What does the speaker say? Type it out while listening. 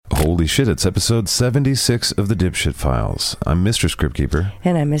Holy shit, it's episode 76 of the DIPSH Files. I'm Mr. Scriptkeeper.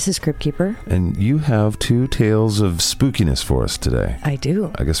 And I'm Mrs. Scriptkeeper. And you have two tales of spookiness for us today. I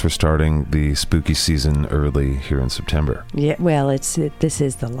do. I guess we're starting the spooky season early here in September. Yeah, well, this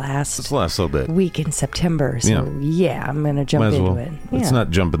is the last It's the last little bit. week in September, so yeah I'm going to jump Might as into well. it. It's Yeah.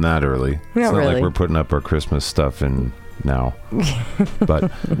 not jumping that early. It's not really. like we're putting up our Christmas stuff in now. But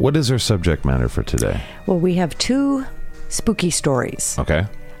what is our subject matter for today? Well, we have two spooky stories. Okay.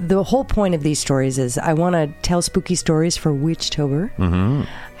 The whole point of these stories is I want to tell spooky stories for Witchtober. Mm-hmm.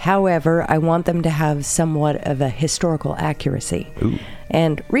 However, I want them to have somewhat of a historical accuracy. Ooh.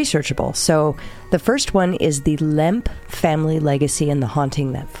 And researchable. So the first one is the Lemp family legacy and the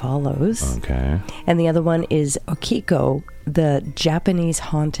haunting that follows. Okay. And the other one is Okiko, the Japanese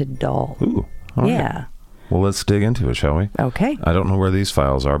haunted doll. Ooh. All right. Yeah. Well, let's dig into it, shall we? Okay. I don't know where these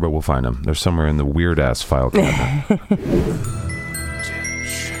files are, but we'll find them. They're somewhere in the weird-ass file cabinet.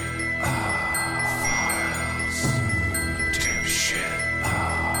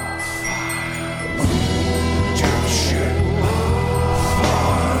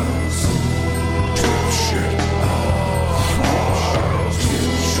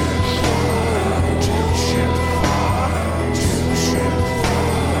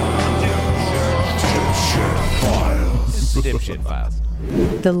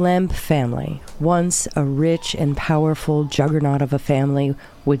 The Lemp family, once a rich and powerful juggernaut of a family,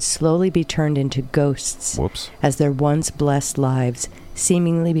 would slowly be turned into ghosts. Whoops. As their once blessed lives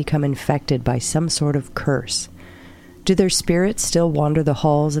seemingly become infected by some sort of curse. Do their spirits still wander the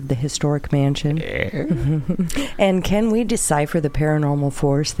halls of the historic mansion? And can we decipher the paranormal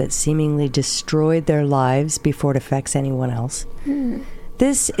force that seemingly destroyed their lives before it affects anyone else?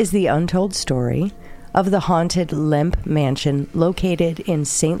 This is the untold story of the haunted Lemp Mansion located in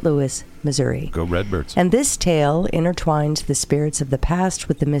St. Louis, Missouri. Go Redbirds. And this tale intertwines the spirits of the past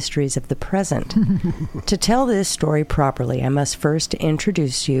with the mysteries of the present. To tell this story properly, I must first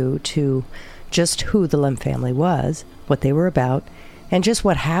introduce you to just who the Lemp family was, what they were about, and just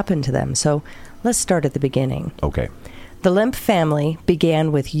what happened to them. So let's start at the beginning. Okay. The Lemp family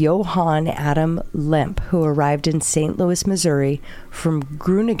began with Johann Adam Lemp, who arrived in St. Louis, Missouri from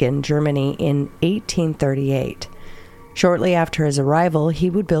Gruningen, Germany in 1838. Shortly after his arrival,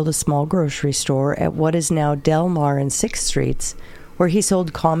 he would build a small grocery store at what is now Del Mar and 6th Streets, where he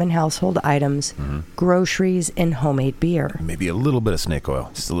sold common household items, groceries, and homemade beer. Maybe a little bit of snake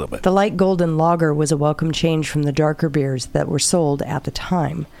oil. Just a little bit. The light golden lager was a welcome change from the darker beers that were sold at the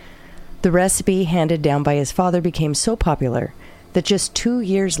time. The recipe handed down by his father became so popular that just 2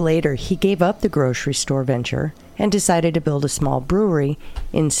 years later he gave up the grocery store venture and decided to build a small brewery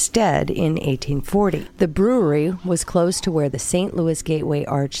instead in 1840. The brewery was close to where the St. Louis Gateway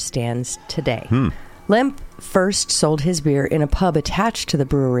Arch stands today. Lemp first sold his beer in a pub attached to the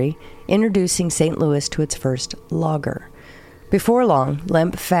brewery, introducing St. Louis to its first lager. Before long,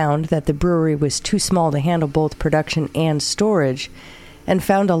 Lemp found that the brewery was too small to handle both production and storage, and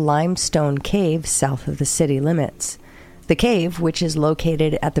found a limestone cave south of the city limits. The cave, which is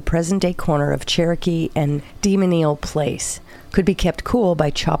located at the present-day corner of Cherokee and Demonial Place, could be kept cool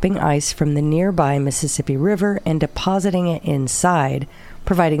by chopping ice from the nearby Mississippi River and depositing it inside,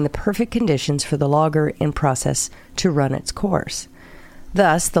 providing the perfect conditions for the lager in process to run its course.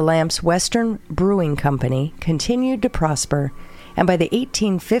 Thus, the Lamp's Western Brewing Company continued to prosper, and by the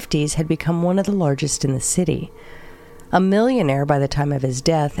 1850s had become one of the largest in the city. A millionaire by the time of his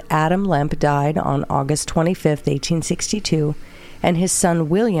death, Adam Lemp died on August 25, 1862, and his son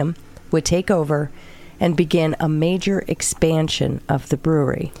William would take over and begin a major expansion of the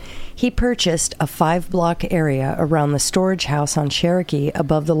brewery. He purchased a 5-block area around the storage house on Cherokee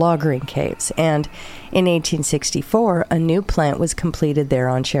above the lagering caves, and in 1864, a new plant was completed there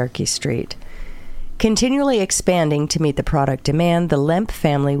on Cherokee Street. Continually expanding to meet the product demand, the Lemp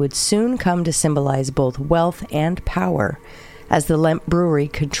family would soon come to symbolize both wealth and power, as the Lemp Brewery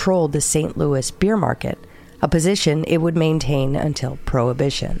controlled the St. Louis beer market, a position it would maintain until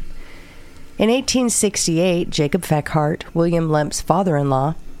Prohibition. In 1868, Jacob Feckhart, William Lemp's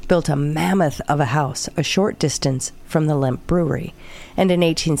father-in-law, built a mammoth of a house a short distance from the Lemp Brewery, and in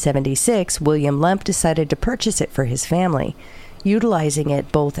 1876, William Lemp decided to purchase it for his family, utilizing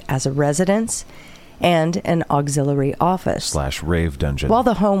it both as a residence and an auxiliary office. / rave dungeon. While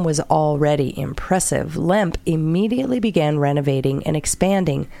the home was already impressive, Lemp immediately began renovating and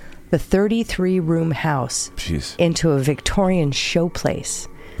expanding the 33-room house into a Victorian showplace.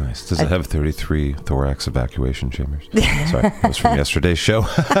 Nice. Does it have 33 thorax evacuation chambers? Sorry, that was from yesterday's show.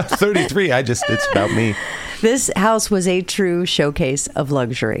 33, it's about me. This house was a true showcase of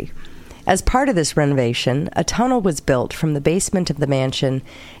luxury. As part of this renovation, a tunnel was built from the basement of the mansion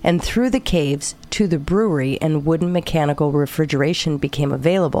and through the caves to the brewery, and wooden mechanical refrigeration became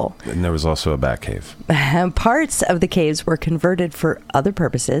available. And there was also a bat cave. Parts of the caves were converted for other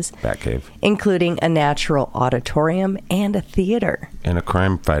purposes. Bat cave. Including a natural auditorium and a theater. And a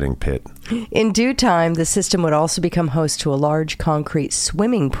crime-fighting pit. In due time, the system would also become host to a large concrete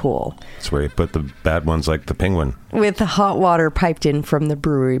swimming pool. That's where you put the bad ones like the penguin. With hot water piped in from the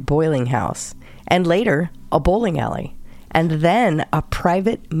brewery boiling house. And later, a bowling alley. And then a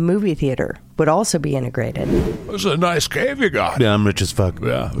private movie theater would also be integrated. It's a nice cave you got. Yeah, I'm rich as fuck.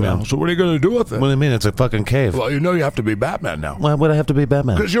 Yeah. So what are you going to do with it? What do you mean? It's a fucking cave. Well, you know you have to be Batman now. Why would I have to be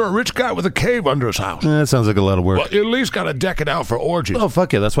Batman? Because you're a rich guy with a cave under his house. That sounds like a lot of work. Well, you at least got to deck it out for orgies. Oh,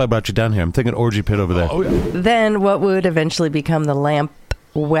 fuck yeah. That's why I brought you down here. I'm thinking orgy pit over there. Oh, yeah. Then what would eventually become the Lamp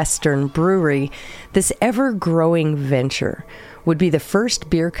Western Brewery, this ever-growing venture, would be the first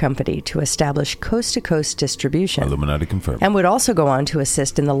beer company to establish coast-to-coast distribution. Illuminati confirmed. And would also go on to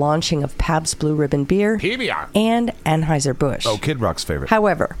assist in the launching of Pabst Blue Ribbon beer PBR. and Anheuser-Busch. Oh, Kid Rock's favorite.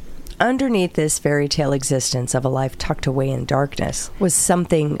 However, underneath this fairy tale existence of a life tucked away in darkness was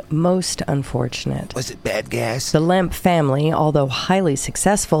something most unfortunate. Was it bad gas? The Lemp family, although highly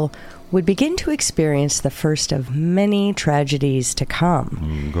successful, would begin to experience the first of many tragedies to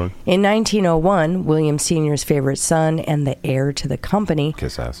come. Okay. In 1901, William Sr.'s favorite son and the heir to the company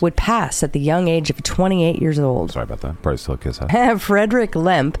Kiss ass. would pass at the young age of 28 years old. Sorry about that. Probably still kiss ass. Frederick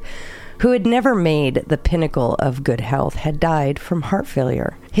Lemp, who had never made the pinnacle of good health, had died from heart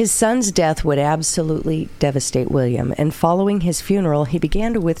failure. His son's death would absolutely devastate William, and following his funeral, he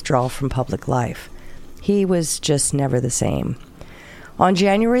began to withdraw from public life. He was just never the same. On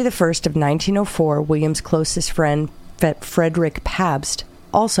January the 1st of 1904, William's closest friend, Frederick Pabst,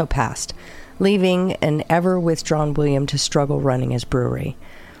 also passed, leaving an ever-withdrawn William to struggle running his brewery.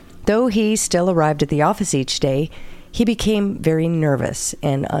 Though he still arrived at the office each day, he became very nervous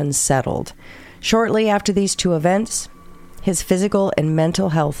and unsettled. Shortly after these two events, his physical and mental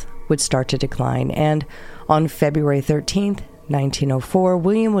health would start to decline, and on February 13th, 1904,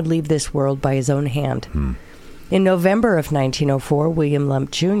 William would leave this world by his own hand. In November of 1904, William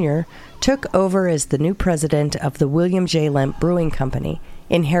Lemp Jr. took over as the new president of the William J. Lemp Brewing Company,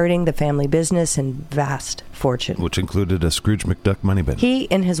 inheriting the family business and vast fortune. Which included a Scrooge McDuck money bin. He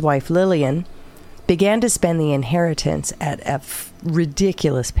and his wife Lillian began to spend the inheritance at a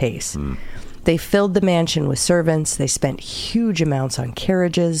ridiculous pace. They filled the mansion with servants. They spent huge amounts on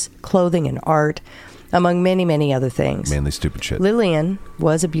carriages, clothing, and art, among many, many other things. Mainly stupid shit. Lillian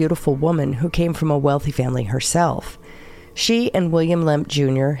was a beautiful woman who came from a wealthy family herself. She and William Lemp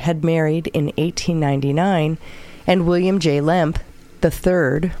Jr. had married in 1899, and William J. Lemp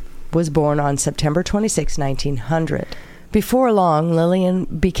III was born on September 26, 1900. Before long, Lillian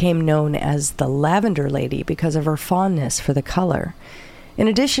became known as the Lavender Lady because of her fondness for the color. In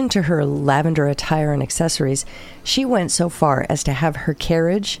addition to her lavender attire and accessories, she went so far as to have her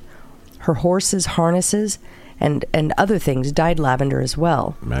carriage, her horses' harnesses, and other things dyed lavender as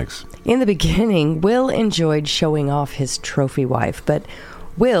well. Max. In the beginning, Will enjoyed showing off his trophy wife, but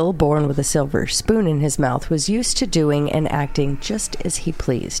Will, born with a silver spoon in his mouth, was used to doing and acting just as he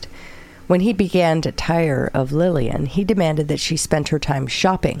pleased. When he began to tire of Lillian, he demanded that she spend her time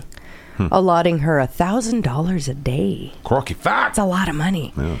shopping, allotting her $1,000 a day. Crocky fat. That's a lot of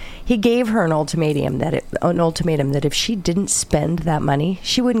money. Yeah. He gave her an ultimatum that if she didn't spend that money,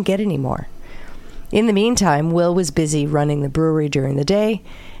 she wouldn't get any more. In the meantime, Will was busy running the brewery during the day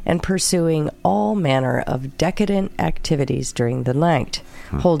and pursuing all manner of decadent activities during the night,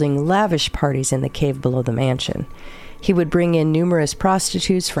 holding lavish parties in the cave below the mansion. He would bring in numerous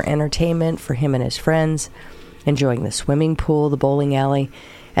prostitutes for entertainment for him and his friends, enjoying the swimming pool, the bowling alley,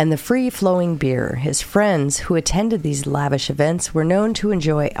 and the free-flowing beer. His friends who attended these lavish events were known to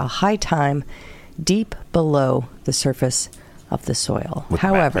enjoy a high time deep below the surface of the soil.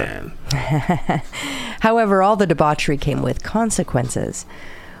 However, all the debauchery came with consequences.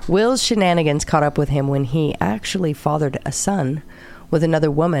 Will's shenanigans caught up with him when he actually fathered a son with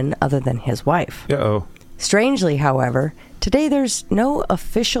another woman other than his wife. Uh-oh. Strangely, however, today there's no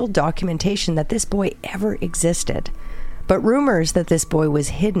official documentation that this boy ever existed. But rumors that this boy was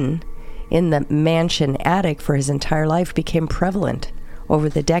hidden in the mansion attic for his entire life became prevalent over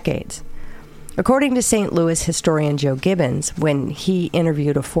the decades. According to St. Louis historian Joe Gibbons, when he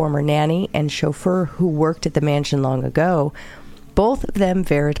interviewed a former nanny and chauffeur who worked at the mansion long ago, both of them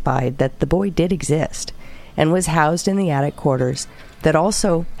verified that the boy did exist and was housed in the attic quarters that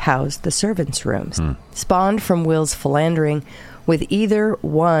also housed the servants' rooms. Spawned from Will's philandering with either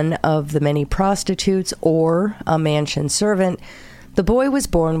one of the many prostitutes or a mansion servant, The boy was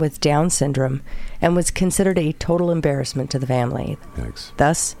born with Down syndrome and was considered a total embarrassment to the family. Thanks.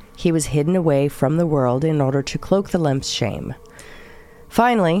 Thus, he was hidden away from the world in order to cloak the limp's shame.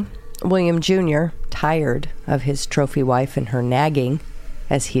 Finally, William Jr., tired of his trophy wife and her nagging,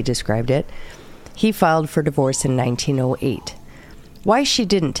 as he described it, he filed for divorce in 1908. Why she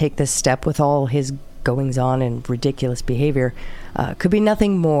didn't take this step with all his goings-on and ridiculous behavior could be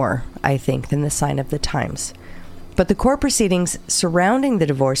nothing more, I think, than the sign of the times. But the court proceedings surrounding the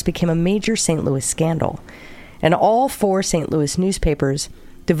divorce became a major St. Louis scandal, and all 4 St. Louis newspapers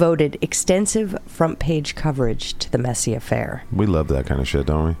devoted extensive front-page coverage to the messy affair. We love that kind of shit,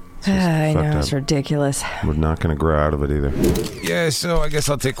 don't we? I know, it's ridiculous. We're not going to grow out of it either. Yeah, so I guess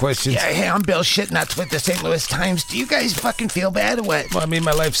I'll take questions. Yeah, hey, I'm Bill Shitnuts with the St. Louis Times. Do you guys fucking feel bad or what? Well, I mean,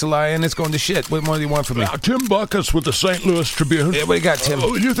 my life's a lie and it's going to shit. What more do you want from me? Tim Buckus with the St. Louis Tribune. Yeah, what do you got, Tim?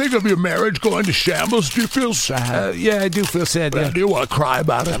 Oh, you think of your marriage going to shambles? Do you feel sad? Yeah, I do feel sad, yeah. Do you want to cry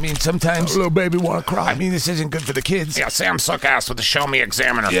about it? I mean, sometimes. Little baby want to cry? I mean, this isn't good for the kids. Yeah, Sam Suckass with the Show Me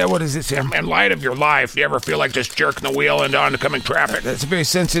Examiner. Yeah, what is it, Sam? In light of your life, you ever feel like just jerking the wheel into oncoming traffic? That's a very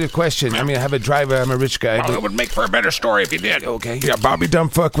sensitive question. I mean, I have a driver. I'm a rich guy. Well, it would make for a better story if you did. Okay. Yeah, Bobby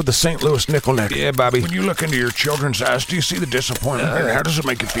Dumbfuck with the St. Louis Nickelneck. Yeah, Bobby. When you look into your children's eyes, do you see the disappointment? How does it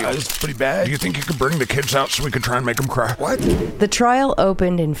make you feel? It's pretty bad. Do you think you could bring the kids out so we could try and make them cry? What? The trial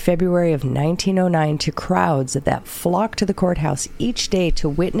opened in February of 1909 to crowds that flocked to the courthouse each day to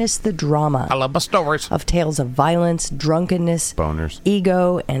witness the drama I love my stories. of tales of violence, drunkenness, Boners.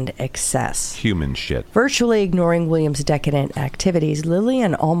 ego, and excess. Human shit. Virtually ignoring William's decadent activities,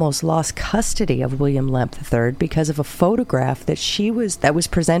 Lillian almost lost custody of William Lemp III because of a photograph that was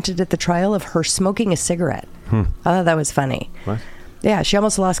presented at the trial of her smoking a cigarette. I thought that was funny. What? Yeah, she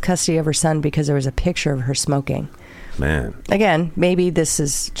almost lost custody of her son because there was a picture of her smoking. Man. Again, maybe this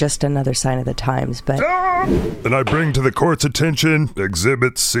is just another sign of the times, but... And I bring to the court's attention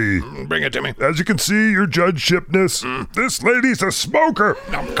Exhibit C. Bring it to me. As you can see, your judgeshipness, this lady's a smoker.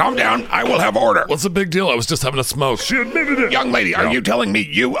 Now, calm down. I will have order. What's the big deal? I was just having a smoke. She admitted it. Young lady, are you telling me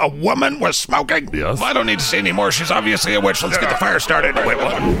you, a woman, was smoking? Yes. Well, I don't need to say any more. She's obviously a witch. Let's get the fire started. Wait,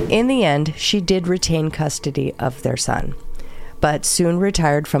 what? In the end, she did retain custody of their son, but soon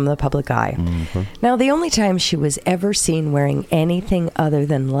retired from the public eye. Now, the only time she was ever seen wearing anything other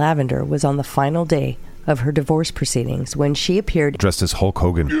than lavender was on the final day of her divorce proceedings, when she appeared Dressed as Hulk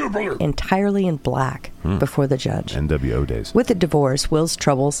Hogan. entirely in black before the judge. NWO days. With the divorce, Will's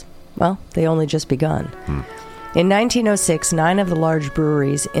troubles, well, they only just begun. In 1906, 9 of the large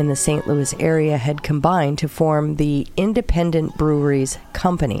breweries in the St. Louis area had combined to form the Independent Breweries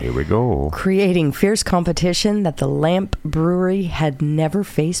Company, Here we go. creating fierce competition that the Lamp Brewery had never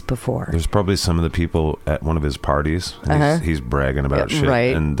faced before. There's probably some of the people at one of his parties. He's bragging about shit.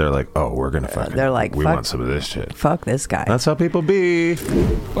 right. And they're like, oh, we're going to fucking... they're like, we fuck- want some of this shit. Fuck this guy. That's how people be.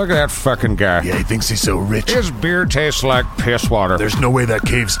 Look at that fucking guy. Yeah, he thinks he's so rich. His beer tastes like piss water. There's no way that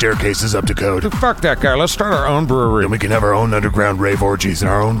cave staircase is up to code. Fuck that guy. Let's start our own brewery. And we can have our own underground rave orgies in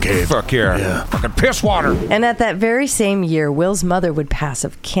our own cave. Fuck yeah. Yeah. Fucking piss water. And at that very same year, Will's mother would pass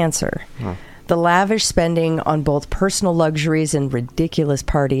of cancer. The lavish spending on both personal luxuries and ridiculous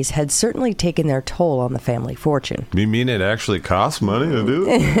parties had certainly taken their toll on the family fortune. You mean it actually costs money to do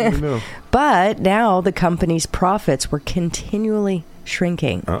it? No. But now the company's profits were continually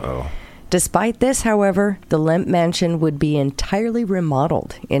shrinking. Uh-oh. Despite this, however, the Lemp Mansion would be entirely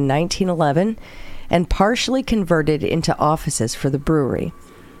remodeled in 1911 and partially converted into offices for the brewery.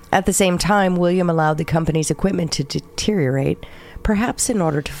 At the same time, William allowed the company's equipment to deteriorate, perhaps in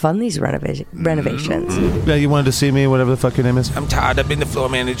order to fund these renovations. Yeah, you wanted to see me, whatever the fuck your name is? I'm Todd. I've been the floor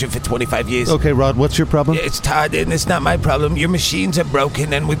manager for 25 years. Okay, Rod, what's your problem? It's Todd, and it's not my problem. Your machines are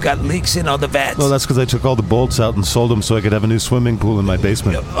broken, and we've got leaks in all the vats. Well, that's because I took all the bolts out and sold them so I could have a new swimming pool in my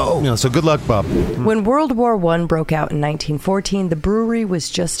basement. Oh. Yeah, so good luck, Bob. When World War I broke out in 1914, the brewery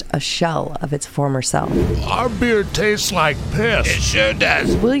was just a shell of its former self. Our beer tastes like piss. It sure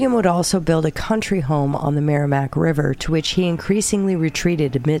does. William would also build a country home on the Merrimack River, to which he increasingly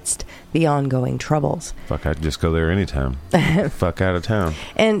retreated amidst the ongoing troubles. Fuck, I'd just go there anytime. Fuck out of town.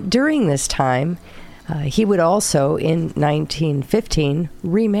 And during this time, he would also, in 1915,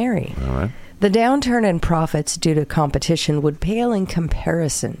 remarry. All right. The downturn in profits due to competition would pale in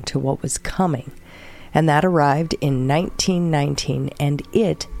comparison to what was coming. And that arrived in 1919, and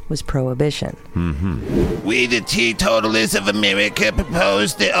it was Prohibition. We, the teetotalers of America,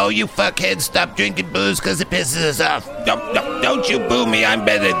 propose that all you fuckheads stop drinking booze because it pisses us off. Don't you boo me. I'm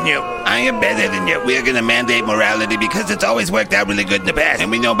better than you. I am better than you. We are going to mandate morality because it's always worked out really good in the past. And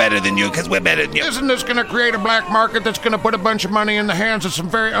we know better than you because we're better than you. Isn't this going to create a black market that's going to put a bunch of money in the hands of some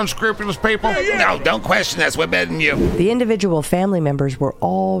very unscrupulous people? No, don't question us. We're better than you. The individual family members were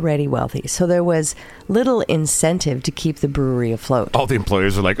already wealthy, so there was little incentive to keep the brewery afloat. All the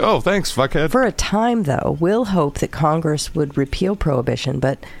employers are like, oh, thanks, fuckhead. For a time, though, Will hoped that Congress would repeal Prohibition,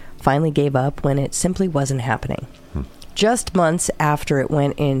 but finally gave up when it simply wasn't happening. Just months after it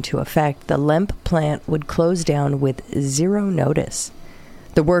went into effect, the Lemp plant would close down with zero notice.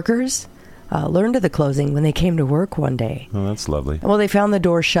 The workers learned of the closing when they came to work one day. Oh, that's lovely. Well, they found the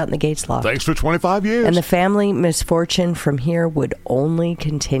door shut and the gates locked. Thanks for 25 years. And the family misfortune from here would only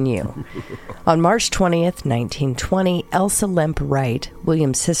continue. On March 20th, 1920, Elsa Lemp Wright,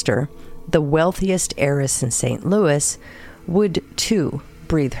 William's sister, the wealthiest heiress in St. Louis, would too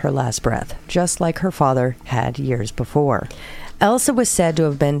breathe her last breath, just like her father had years before. Elsa was said to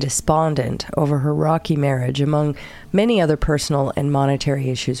have been despondent over her rocky marriage, among many other personal and monetary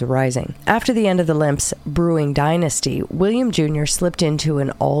issues arising. After the end of the Lemps brewing dynasty, William Jr. slipped into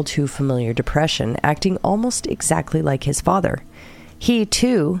an all-too-familiar depression, acting almost exactly like his father. He,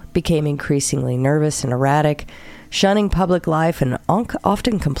 too, became increasingly nervous and erratic, shunning public life and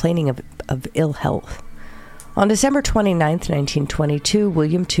often complaining of ill health. On December 29th, 1922,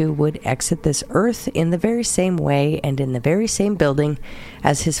 William II would exit this earth in the very same way and in the very same building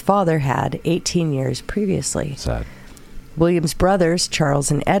as his father had 18 years previously. Sad. William's brothers,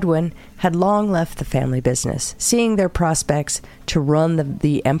 Charles and Edwin, had long left the family business, seeing their prospects to run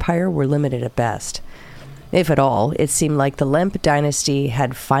the empire were limited at best. If at all, it seemed like the Lemp dynasty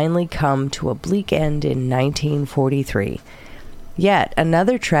had finally come to a bleak end in 1943. Yet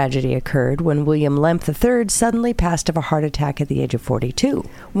another tragedy occurred when William Lemp III suddenly passed of a heart attack at the age of 42.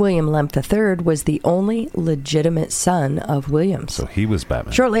 William Lemp III was the only legitimate son of Williams. So he was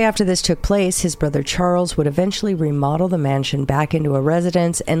Batman. Shortly after this took place, his brother Charles would eventually remodel the mansion back into a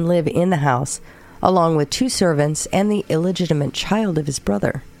residence and live in the house, along with 2 servants and the illegitimate child of his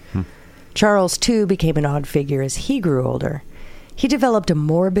brother. Charles, too, became an odd figure as he grew older. He developed a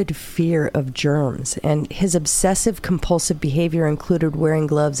morbid fear of germs, and his obsessive-compulsive behavior included wearing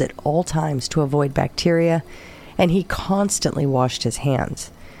gloves at all times to avoid bacteria, and he constantly washed his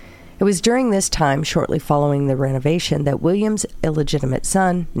hands. It was during this time, shortly following the renovation, that William's illegitimate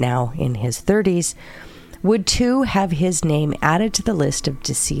son, now in his 30s, would too have his name added to the list of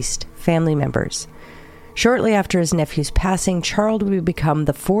deceased family members. Shortly after his nephew's passing, Charles would become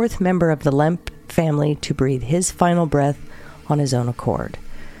the 4th member of the Lemp family to breathe his final breath on his own accord.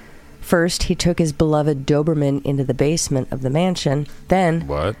 First, he took his beloved Doberman into the basement of the mansion.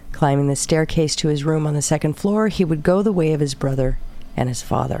 Then, climbing the staircase to his room on the 2nd floor, he would go the way of his brother and his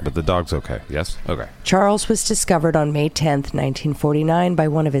father. But the dog's okay, yes? Okay. Charles was discovered on May 10th, 1949 by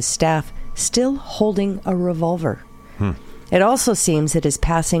one of his staff, still holding a revolver. It also seems that his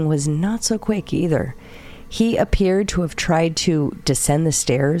passing was not so quick either. He appeared to have tried to descend the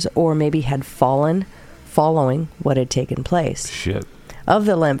stairs, or maybe had fallen following what had taken place. Shit. Of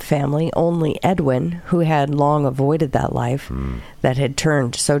the Lemp family, only Edwin, who had long avoided that life that had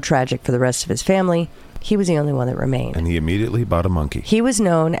turned so tragic for the rest of his family, he was the only one that remained. And he immediately bought a monkey. He was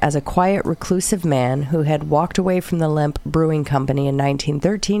known as a quiet, reclusive man who had walked away from the Lemp Brewing Company in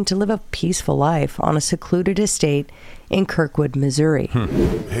 1913 to live a peaceful life on a secluded estate in Kirkwood, Missouri.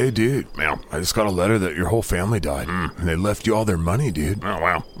 Hey, dude. Well, I just got a letter that your whole family died. And they left you all their money, dude. oh,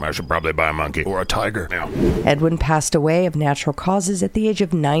 well, I should probably buy a monkey. Or a tiger. Yeah. Edwin passed away of natural causes at the age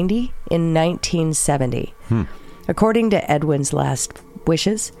of 90 in 1970. According to Edwin's last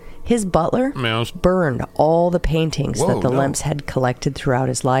wishes, his butler Mouse. burned all the paintings Whoa, that the no. Lemps had collected throughout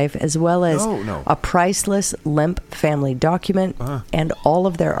his life, as well as a priceless Lemp family document and all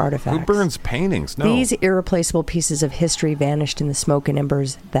of their artifacts. Who burns paintings? No. These irreplaceable pieces of history vanished in the smoke and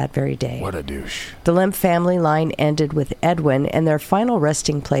embers that very day. What a douche. The Lemp family line ended with Edwin, and their final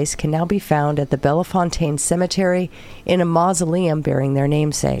resting place can now be found at the Bellefontaine Cemetery in a mausoleum bearing their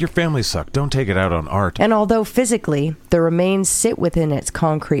namesake. Your family sucked. Don't take it out on art. And although physically the remains sit within its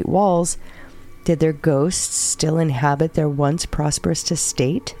concrete walls, did their ghosts still inhabit their once prosperous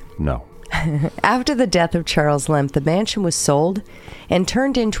estate? No. After the death of Charles Lemp, the mansion was sold and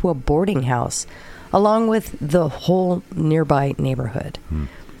turned into a boarding house, along with the whole nearby neighborhood.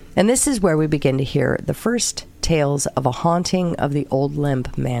 And this is where we begin to hear the first tales of a haunting of the old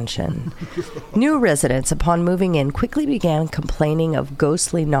Lemp mansion. New residents, upon moving in, quickly began complaining of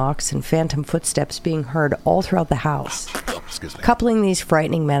ghostly knocks and phantom footsteps being heard all throughout the house. Excuse me. Coupling these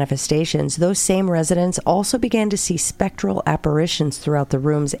frightening manifestations, those same residents also began to see spectral apparitions throughout the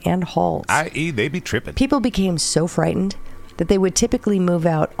rooms and halls. I.e., they be tripping. People became so frightened that they would typically move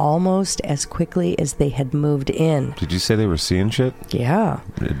out almost as quickly as they had moved in. Did you say they were seeing shit? Yeah.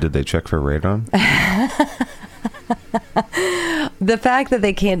 Did they check for radon? The fact that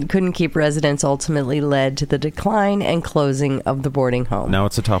they couldn't keep residents ultimately led to the decline and closing of the boarding home. Now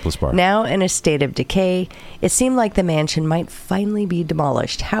it's a topless bar. Now in a state of decay, it seemed like the mansion might finally be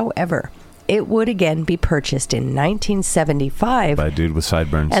demolished. However, it would again be purchased in 1975 by a dude with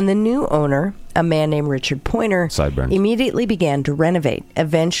sideburns. And the new owner, a man named Richard Pointer, sideburns, immediately began to renovate,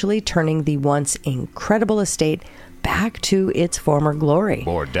 eventually turning the once incredible estate back to its former glory.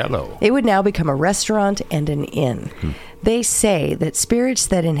 Bordello. It would now become a restaurant and an inn. They say that spirits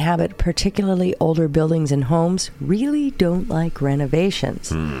that inhabit particularly older buildings and homes really don't like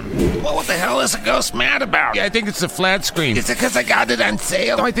renovations. Well, what the hell is a ghost mad about? Yeah, I think it's the flat screen. Is it because I got it on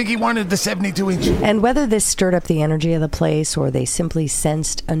sale? No, I think he wanted the 72-inch. And whether this stirred up the energy of the place or they simply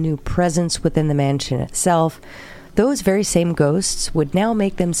sensed a new presence within the mansion itself, those very same ghosts would now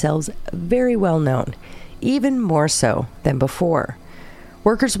make themselves very well known, even more so than before.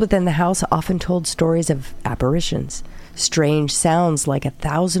 Workers within the house often told stories of apparitions, strange sounds like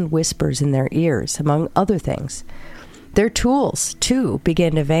 1,000 whispers in their ears, among other things. Their tools, too,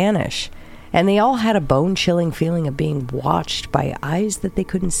 began to vanish, and they all had a bone-chilling feeling of being watched by eyes that they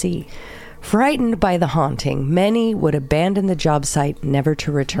couldn't see. Frightened by the haunting, many would abandon the job site never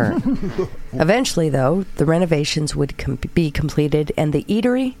to return. Eventually, though, the renovations would be completed and the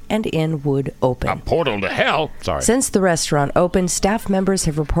eatery and inn would open. A portal to hell? Sorry. Since the restaurant opened, staff members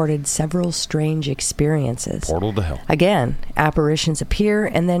have reported several strange experiences. Portal to hell. Again, apparitions appear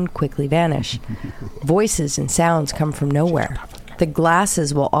and then quickly vanish. Voices and sounds come from nowhere. The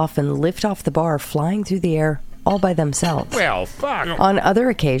glasses will often lift off the bar, flying through the air all by themselves. Well, fuck. On other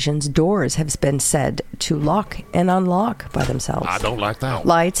occasions, doors have been said to lock and unlock by themselves. I don't like that.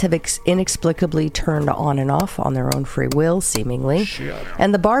 Lights have inexplicably turned on and off on their own free will, seemingly. Shit.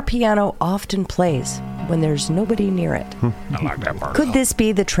 And the bar piano often plays when there's nobody near it. I like that part. Could this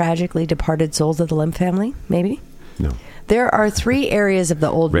be the tragically departed souls of the Lim family? Maybe? No. There are 3 areas of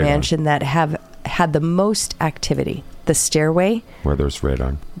the old Radon. mansion that have had the most activity. The stairway, Where there's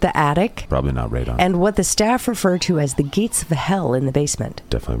radon. the attic, Probably not radon. and what the staff refer to as the gates of hell in the basement.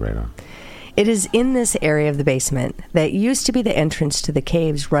 Definitely radon. It is in this area of the basement that used to be the entrance to the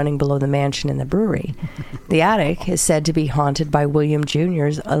caves running below the mansion and the brewery. The attic is said to be haunted by William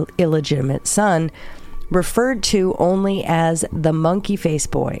Jr.'s illegitimate son, referred to only as the monkey face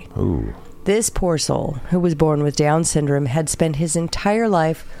boy. Ooh. This poor soul, who was born with Down syndrome, had spent his entire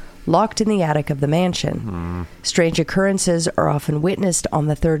life locked in the attic of the mansion. Strange occurrences are often witnessed on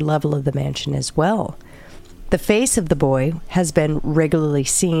the 3rd level of the mansion as well. The face of the boy has been regularly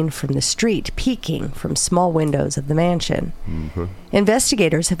seen from the street, peeking from small windows of the mansion.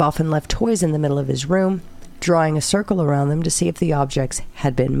 Investigators have often left toys in the middle of his room, drawing a circle around them to see if the objects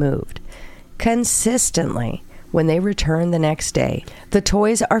had been moved. Consistently, when they return the next day, the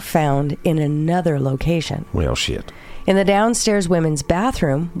toys are found in another location. Well, shit. In the downstairs women's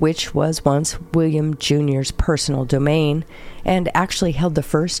bathroom, which was once William Jr.'s personal domain and actually held the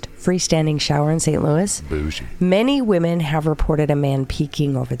first freestanding shower in St. Louis, Bougie. many women have reported a man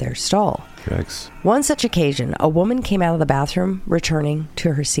peeking over their stall. Yikes. One such occasion, a woman came out of the bathroom, returning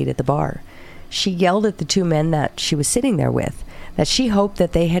to her seat at the bar. She yelled at the 2 men that she was sitting there with, that she hoped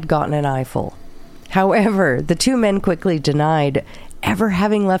that they had gotten an eyeful. However, the 2 men quickly denied ever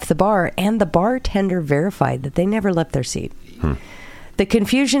having left the bar, and the bartender verified that they never left their seat. The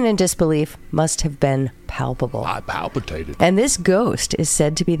confusion and disbelief must have been palpable. I palpitated. And this ghost is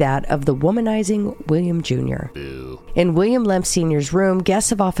said to be that of the womanizing William Jr. Ew. In William Lemp Sr.'s room,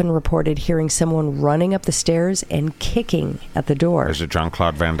 guests have often reported hearing someone running up the stairs and kicking at the door. Is it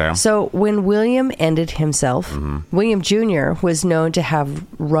Jean-Claude Van Damme? So when William ended himself, William Jr. was known to have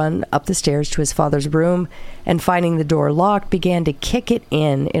run up the stairs to his father's room and, finding the door locked, began to kick it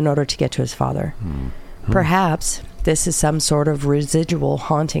in order to get to his father. Perhaps this is some sort of residual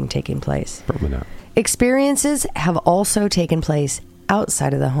haunting taking place. Probably not. Experiences have also taken place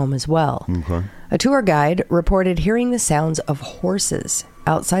outside of the home as well. A tour guide reported hearing the sounds of horses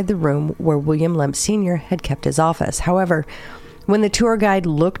outside the room where William Lemp Sr. had kept his office. However, when the tour guide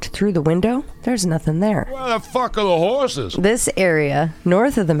looked through the window, there's nothing there. Where the fuck are the horses? This area,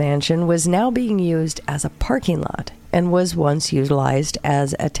 north of the mansion, was now being used as a parking lot, and was once utilized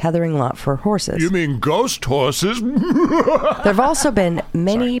as a tethering lot for horses. You mean ghost horses? There have also been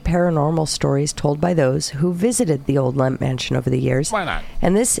many paranormal stories told by those who visited the old Lemp Mansion over the years. Why not?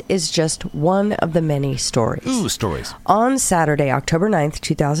 And this is just one of the many stories. Ooh, stories. On Saturday, October 9th,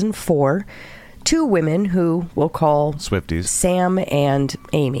 2004, two women who we'll call Swifties. Sam and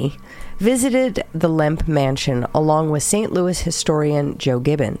Amy visited the Lemp Mansion along with St. Louis historian Joe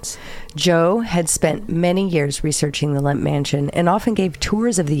Gibbons. Joe had spent many years researching the Lemp Mansion and often gave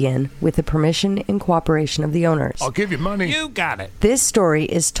tours of the inn with the permission and cooperation of the owners. I'll give you money. You got it. This story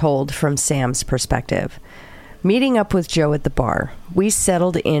is told from Sam's perspective. Meeting up with Joe at the bar, we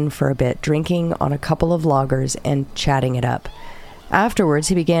settled in for a bit, drinking on a couple of lagers and chatting it up. Afterwards,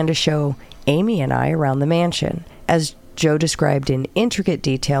 he began to show Amy and I around the mansion. As Joe described in intricate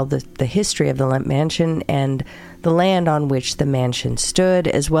detail the history of the Lemp Mansion and the land on which the mansion stood,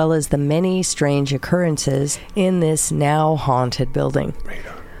 as well as the many strange occurrences in this now haunted building.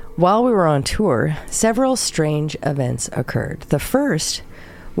 While we were on tour, several strange events occurred. The first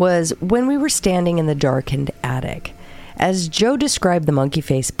was when we were standing in the darkened attic. As Joe described the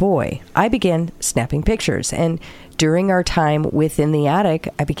monkey-faced boy, I began snapping pictures, and during our time within the attic,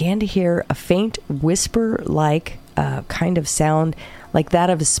 I began to hear a faint whisper-like kind of sound like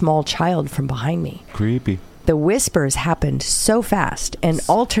that of a small child from behind me. Creepy. The whispers happened so fast and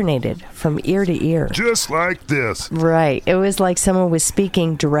alternated from ear to ear. Just like this. Right. It was like someone was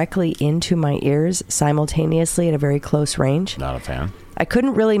speaking directly into my ears simultaneously at a very close range. Not a fan. I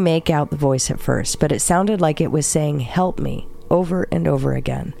couldn't really make out the voice at first, but it sounded like it was saying, "Help me," over and over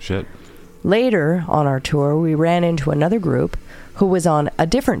again. Shit. Later on our tour, we ran into another group who was on a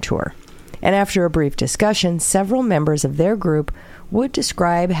different tour. And after a brief discussion, several members of their group would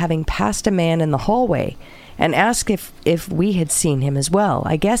describe having passed a man in the hallway and ask if we had seen him as well.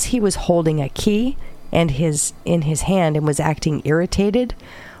 I guess he was holding a key in his hand and was acting irritated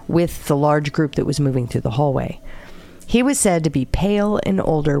with the large group that was moving through the hallway. He was said to be pale and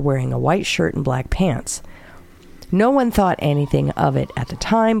older, wearing a white shirt and black pants. No one thought anything of it at the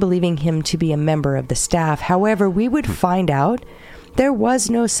time, believing him to be a member of the staff. However, we would find out there was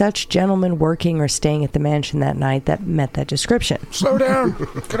no such gentleman working or staying at the mansion that night that met that description. Slow down.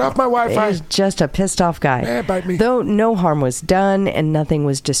 Get off my Wi-Fi. He was just a pissed off guy. Bite me. Though no harm was done and nothing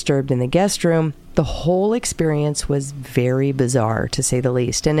was disturbed in the guest room, the whole experience was very bizarre, to say the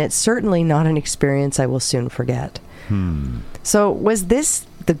least, and it's certainly not an experience I will soon forget. So was this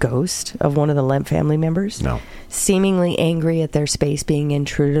the ghost of one of the Lemp family members? No. Seemingly angry at their space being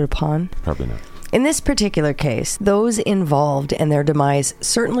intruded upon? Probably not. In this particular case, those involved and their demise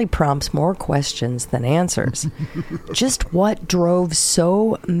certainly prompts more questions than answers. Just what drove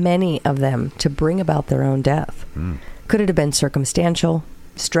so many of them to bring about their own death? Could it have been circumstantial,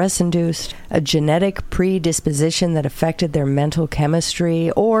 stress-induced, a genetic predisposition that affected their mental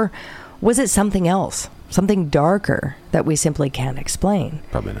chemistry, or was it something else, something darker that we simply can't explain?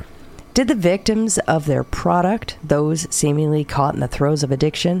 Probably not. Did the victims of their product, those seemingly caught in the throes of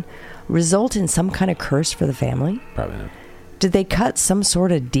addiction, result in some kind of curse for the family? Probably not. Did they cut some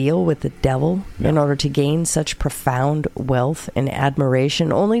sort of deal with the devil in order to gain such profound wealth and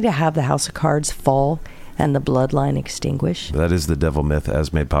admiration, only to have the house of cards fall and the bloodline extinguish? That is the devil myth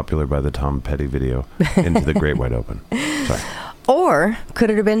as made popular by the Tom Petty video, Into the Great Wide Open. Sorry. Or could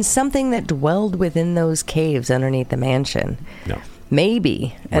it have been something that dwelled within those caves underneath the mansion? No.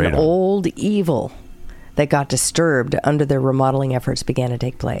 Maybe an old evil that got disturbed under their remodeling efforts began to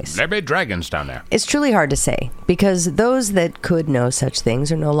take place. There be dragons down there. It's truly hard to say, because those that could know such things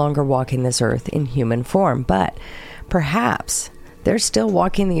are no longer walking this earth in human form, but perhaps they're still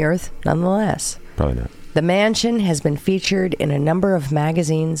walking the earth nonetheless. Probably not. The mansion has been featured in a number of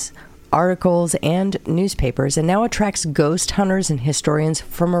magazines, articles, and newspapers, and now attracts ghost hunters and historians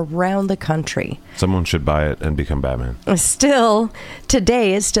from around the country. Someone should buy it and become Batman. Still,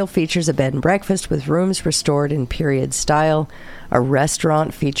 today it still features a bed and breakfast with rooms restored in period style, a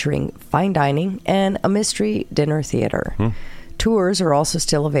restaurant featuring fine dining, and a mystery dinner theater. Tours are also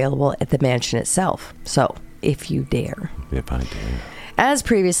still available at the mansion itself, so if you dare. If I dare. As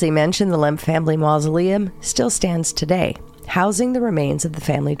previously mentioned, the Lemp family mausoleum still stands today, housing the remains of the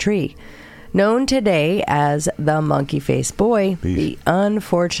family tree. Known today as the monkey-faced boy, the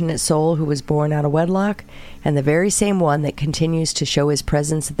unfortunate soul who was born out of wedlock, and the very same one that continues to show his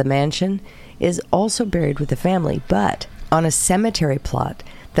presence at the mansion, is also buried with the family, but on a cemetery plot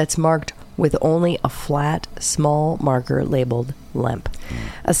that's marked with only a flat, small marker labeled Lemp.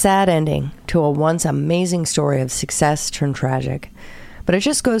 A sad ending to a once amazing story of success turned tragic. But it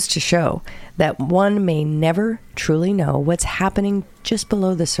just goes to show that one may never truly know what's happening just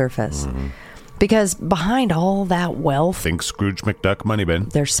below the surface. Because behind all that wealth, Think Scrooge McDuck money bin.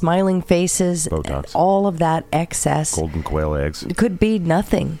 their smiling faces, Botox. all of that excess Golden quail eggs. could be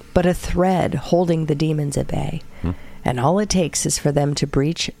nothing but a thread holding the demons at bay. And all it takes is for them to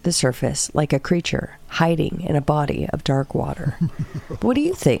breach the surface like a creature hiding in a body of dark water. What do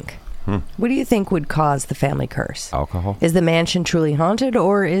you think? What do you think would cause the family curse? Alcohol? Is the mansion truly haunted,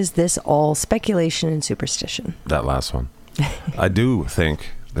 or is this all speculation and superstition? That last one. I do think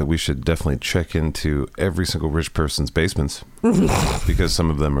that we should definitely check into every single rich person's basements because some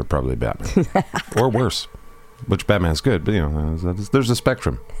of them are probably Batman. Or worse. Which Batman's good, but there's a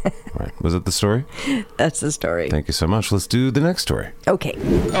spectrum. Right. Was it the story? That's the story. Thank you so much. Let's do the next story. Okay.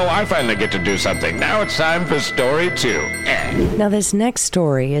 Oh, I finally get to do something. Now it's time for story 2. Now, this next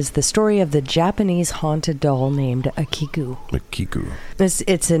story is the story of the Japanese haunted doll named Akiku. Makiku.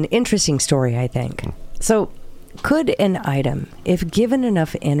 It's an interesting story, I think. So, could an item, if given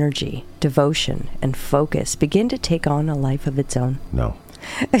enough energy, devotion, and focus, begin to take on a life of its own? No.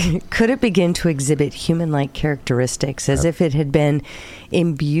 Could it begin to exhibit human-like characteristics as if it had been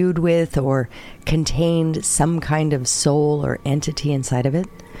imbued with or contained some kind of soul or entity inside of it?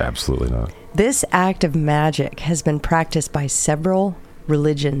 Absolutely not. This act of magic has been practiced by several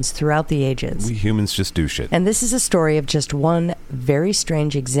religions throughout the ages. We humans just do shit. And this is a story of just one very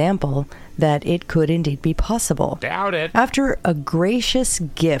strange example that it could indeed be possible. Doubt it. After a gracious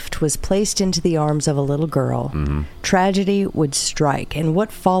gift was placed into the arms of a little girl, tragedy would strike, and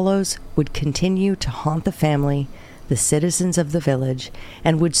what follows would continue to haunt the family, the citizens of the village,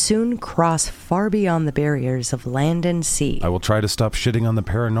 and would soon cross far beyond the barriers of land and sea. I will try to stop shitting on the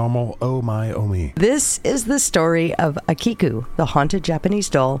paranormal. Oh my, oh me. This is the story of Akiku, the haunted Japanese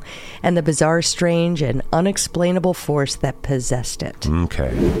doll, and the bizarre, strange, and unexplainable force that possessed it.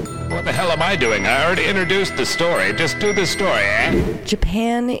 Okay. What the hell am I doing? I already introduced the story. Just do the story, eh?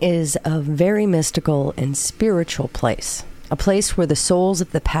 Japan is a very mystical and spiritual place, a place where the souls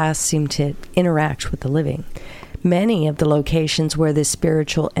of the past seem to interact with the living. Many of the locations where this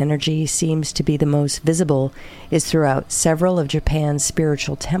spiritual energy seems to be the most visible is throughout several of Japan's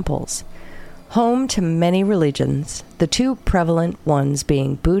spiritual temples. Home to many religions, the two prevalent ones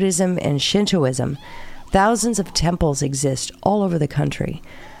being Buddhism and Shintoism, thousands of temples exist all over the country.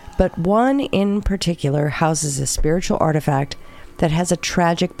 But one in particular houses a spiritual artifact that has a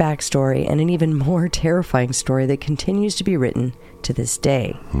tragic backstory and an even more terrifying story that continues to be written to this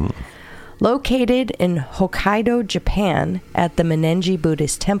day. Located in Hokkaido, Japan, at the Menenji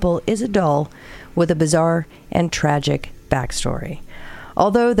Buddhist Temple is a doll with a bizarre and tragic backstory.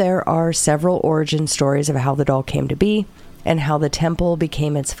 Although there are several origin stories of how the doll came to be and how the temple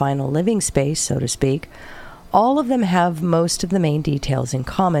became its final living space, so to speak, all of them have most of the main details in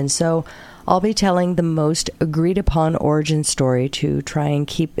common, so I'll be telling the most agreed-upon origin story to try and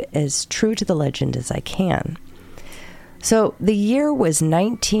keep as true to the legend as I can. So, the year was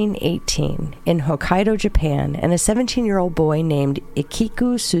 1918 in Hokkaido, Japan, and a 17-year-old boy named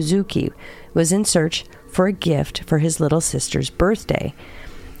Ikiku Suzuki was in search for a gift for his little sister's birthday.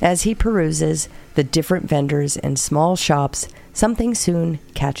 As he peruses the different vendors and small shops, something soon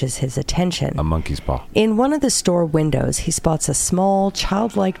catches his attention. A monkey's paw. In one of the store windows, he spots a small,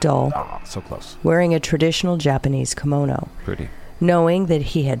 childlike doll So close. wearing a traditional Japanese kimono. Pretty. Knowing that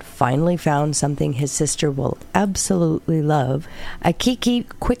he had finally found something his sister will absolutely love, Akiki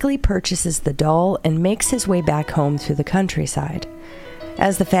quickly purchases the doll and makes his way back home through the countryside.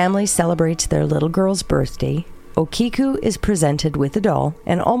 As the family celebrates their little girl's birthday, Okiku is presented with the doll,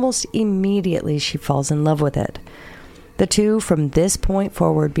 and almost immediately she falls in love with it. The two, from this point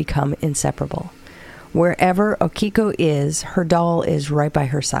forward, become inseparable. Wherever Okiko is, her doll is right by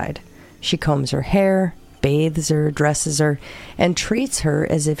her side. She combs her hair, bathes her, dresses her, and treats her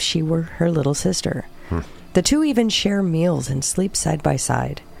as if she were her little sister. The two even share meals and sleep side by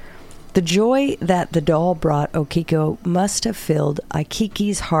side. The joy that the doll brought Okiko must have filled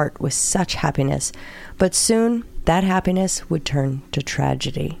Akiki's heart with such happiness, but soon that happiness would turn to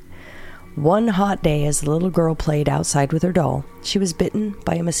tragedy. One hot day, as the little girl played outside with her doll, she was bitten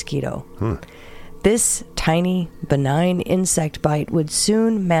by a mosquito. This tiny, benign insect bite would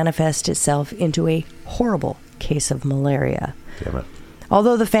soon manifest itself into a horrible case of malaria. Damn it.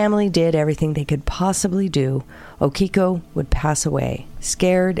 Although the family did everything they could possibly do, Okiko would pass away,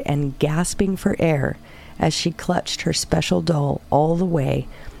 scared and gasping for air, as she clutched her special doll all the way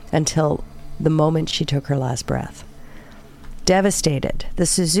until the moment she took her last breath. Devastated, the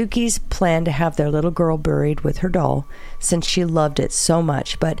Suzukis planned to have their little girl buried with her doll, since she loved it so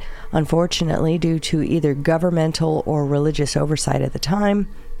much, but unfortunately, due to either governmental or religious oversight at the time,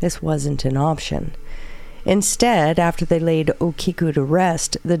 this wasn't an option. Instead, after they laid Okiku to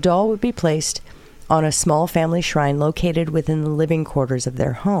rest, the doll would be placed on a small family shrine located within the living quarters of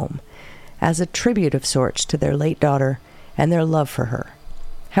their home, as a tribute of sorts to their late daughter and their love for her.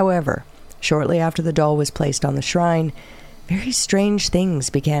 However, shortly after the doll was placed on the shrine, very strange things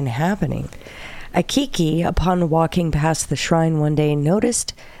began happening. Akiki, upon walking past the shrine one day,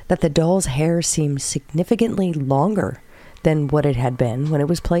 noticed that the doll's hair seemed significantly longer than what it had been when it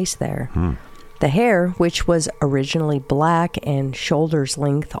was placed there. The hair, which was originally black and shoulders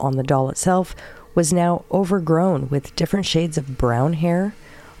length on the doll itself, was now overgrown with different shades of brown hair,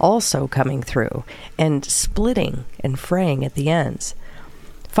 also coming through and splitting and fraying at the ends.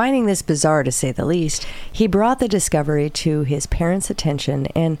 Finding this bizarre, to say the least, he brought the discovery to his parents' attention,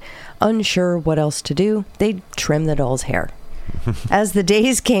 and unsure what else to do, they trimmed the doll's hair. As the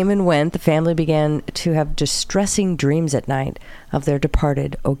days came and went, the family began to have distressing dreams at night of their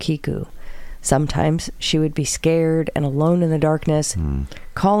departed Okiku. Sometimes she would be scared and alone in the darkness,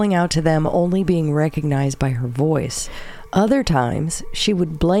 calling out to them, only being recognized by her voice. Other times, she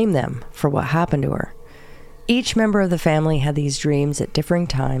would blame them for what happened to her. Each member of the family had these dreams at differing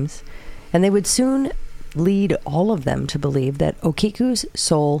times, and they would soon lead all of them to believe that Okiku's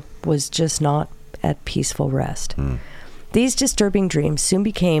soul was just not at peaceful rest. These disturbing dreams soon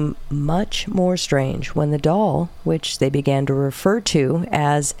became much more strange when the doll, which they began to refer to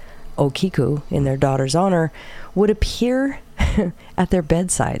as Okiku in their daughter's honor, would appear at their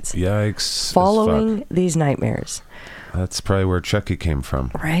bedsides. Yikes. Following these nightmares. That's probably where Chucky came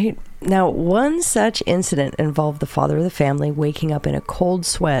from. Right? Now, one such incident involved the father of the family waking up in a cold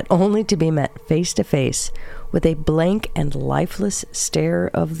sweat only to be met face to face with a blank and lifeless stare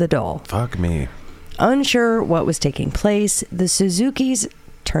of the doll. Fuck me. Unsure what was taking place, the Suzukis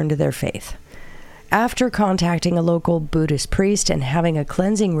turned to their faith. After contacting a local Buddhist priest and having a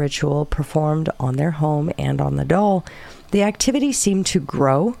cleansing ritual performed on their home and on the doll, the activity seemed to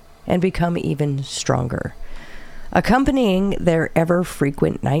grow and become even stronger. Accompanying their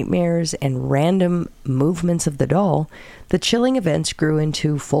ever-frequent nightmares and random movements of the doll, the chilling events grew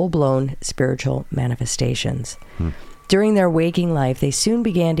into full-blown spiritual manifestations. During their waking life, they soon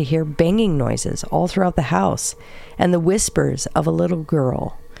began to hear banging noises all throughout the house and the whispers of a little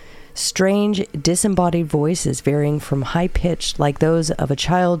girl. Strange, disembodied voices varying from high-pitched like those of a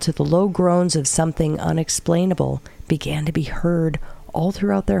child to the low groans of something unexplainable began to be heard all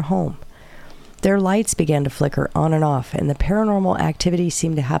throughout their home. Their lights began to flicker on and off, and the paranormal activity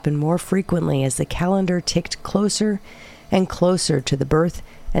seemed to happen more frequently as the calendar ticked closer and closer to the birth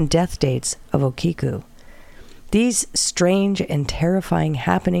and death dates of Okiku. These strange and terrifying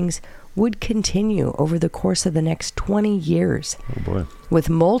happenings would continue over the course of the next 20 years. Oh boy. With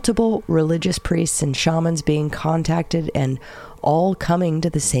multiple religious priests and shamans being contacted and all coming to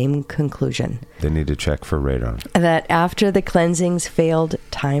the same conclusion. They need to check for radon. That after the cleansings failed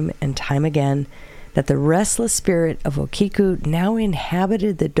time and time again, that the restless spirit of Okiku now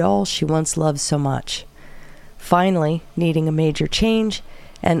inhabited the doll she once loved so much. Finally, needing a major change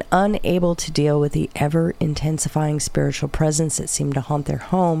and unable to deal with the ever-intensifying spiritual presence that seemed to haunt their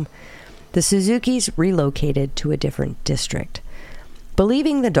home, the Suzukis relocated to a different district.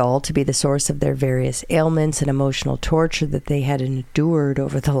 Believing the doll to be the source of their various ailments and emotional torture that they had endured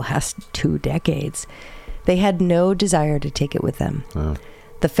over the last 2 decades, they had no desire to take it with them. Oh.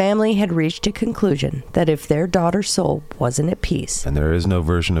 The family had reached a conclusion that if their daughter's soul wasn't at peace... And there is no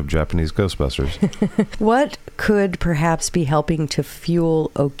version of Japanese Ghostbusters. What could perhaps be helping to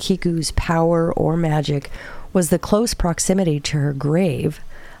fuel Okiku's power or magic was the close proximity to her grave,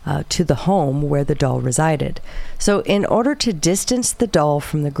 to the home where the doll resided. So in order to distance the doll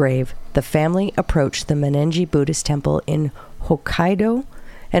from the grave, the family approached the Menenji Buddhist temple in Hokkaido,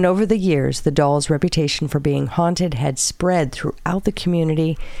 and over the years, the doll's reputation for being haunted had spread throughout the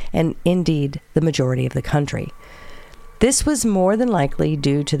community and indeed the majority of the country. This was more than likely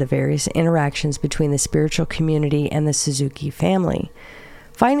due to the various interactions between the spiritual community and the Suzuki family.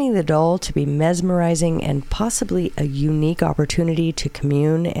 Finding the doll to be mesmerizing and possibly a unique opportunity to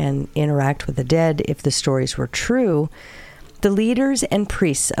commune and interact with the dead if the stories were true, the leaders and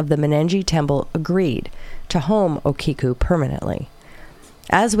priests of the Menenji temple agreed to home Okiku permanently.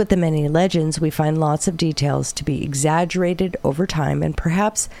 As with the many legends, we find lots of details to be exaggerated over time and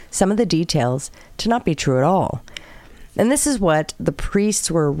perhaps some of the details to not be true at all. And this is what the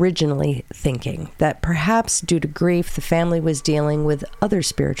priests were originally thinking, that perhaps due to grief, the family was dealing with other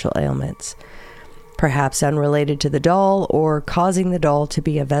spiritual ailments, perhaps unrelated to the doll or causing the doll to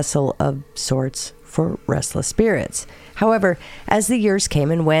be a vessel of sorts for restless spirits. However, as the years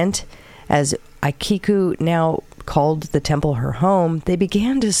came and went, as Akiku now called the temple her home, they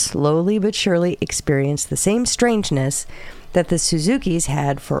began to slowly but surely experience the same strangeness that the Suzukis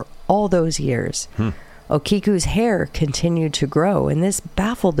had for all those years. Okiku's hair continued to grow, and this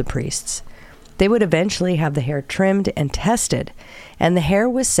baffled the priests. They would eventually have the hair trimmed and tested, and the hair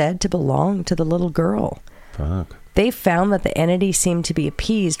was said to belong to the little girl. Fuck. They found that the entity seemed to be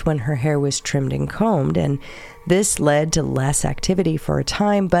appeased when her hair was trimmed and combed, and this led to less activity for a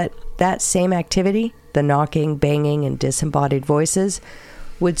time, but that same activity, the knocking, banging, and disembodied voices,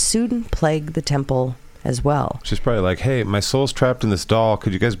 would soon plague the temple as well. She's probably like, hey, my soul's trapped in this doll.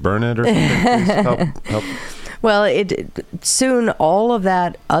 Could you guys burn it or something? Please help. Well, soon all of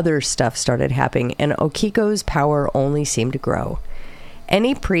that other stuff started happening, and Okiko's power only seemed to grow.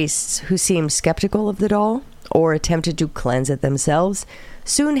 Any priests who seemed skeptical of the doll or attempted to cleanse it themselves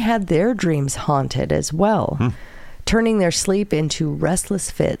soon had their dreams haunted as well, turning their sleep into restless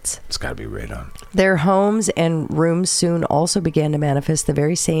fits. It's got to be radon. Their homes and rooms soon also began to manifest the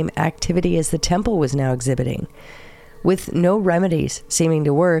very same activity as the temple was now exhibiting. With no remedies seeming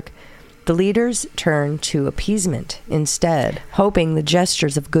to work, the leaders turned to appeasement instead, hoping the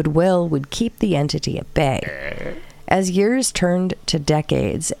gestures of goodwill would keep the entity at bay. As years turned to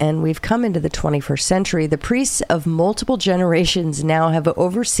decades and we've come into the 21st century, the priests of multiple generations now have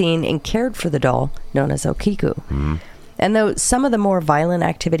overseen and cared for the doll known as Okiku. And though some of the more violent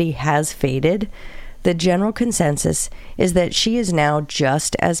activity has faded, the general consensus is that she is now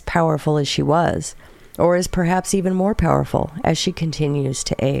just as powerful as she was, or is perhaps even more powerful as she continues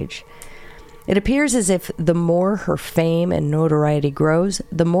to age. It appears as if the more her fame and notoriety grows,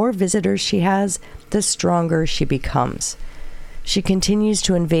 the more visitors she has, the stronger she becomes. She continues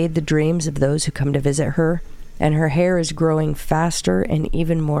to invade the dreams of those who come to visit her, and her hair is growing faster and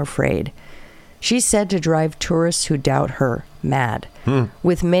even more frayed. She's said to drive tourists who doubt her mad,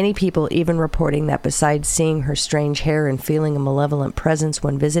 with many people even reporting that besides seeing her strange hair and feeling a malevolent presence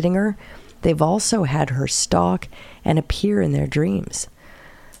when visiting her, they've also had her stalk and appear in their dreams.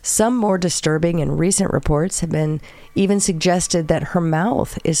 Some more disturbing and recent reports have been even suggested that her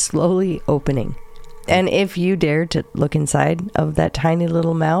mouth is slowly opening. And if you dare to look inside of that tiny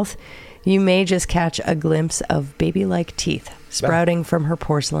little mouth, you may just catch a glimpse of baby-like teeth sprouting from her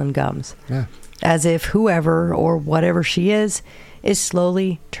porcelain gums. As if whoever or whatever she is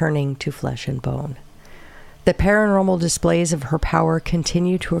slowly turning to flesh and bone. The paranormal displays of her power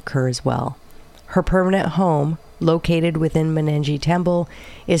continue to occur as well. Her permanent home, located within Menenji Temple,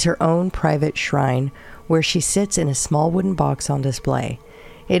 is her own private shrine where she sits in a small wooden box on display.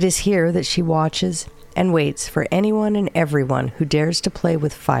 It is here that she watches and waits for anyone and everyone who dares to play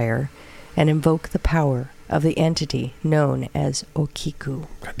with fire and invoke the power of the entity known as Okiku.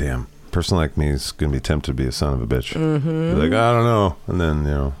 Goddamn. A person like me is going to be tempted to be a son of a bitch. Be like, I don't know. And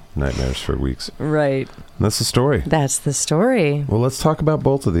then, nightmares for weeks. Right. And that's the story. That's the story. Well, let's talk about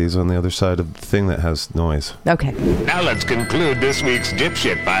both of these on the other side of the thing that has noise. Okay. Now let's conclude this week's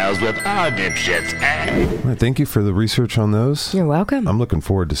Dipshit Files with our dipshits. All right, thank you for the research on those. You're welcome. I'm looking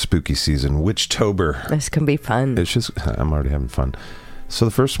forward to spooky season, Witchtober. This can be fun. It's just, I'm already having fun. So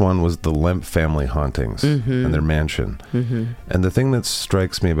the first one was the Lemp family hauntings and their mansion. And the thing that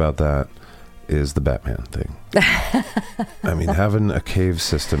strikes me about that is the Batman thing. I mean, having a cave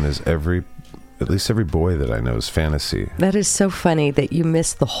system is at least every boy that I know's fantasy. That is so funny that you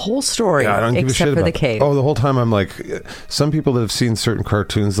missed the whole story I don't give a shit except for about the cave. Oh, the whole time I'm like, some people that have seen certain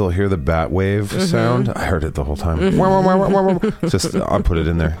cartoons, they'll hear the bat wave sound. I heard it the whole time. Just, I'll put it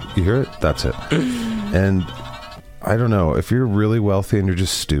in there. You hear it? That's it. And I don't know, if you're really wealthy and you're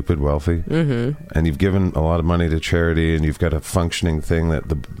just stupid wealthy, and you've given a lot of money to charity and you've got a functioning thing that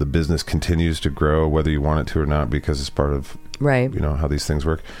the business continues to grow, whether you want it to or not, because it's part of how these things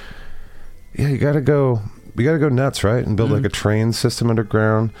work. Yeah, you gotta go nuts, right? And build like a train system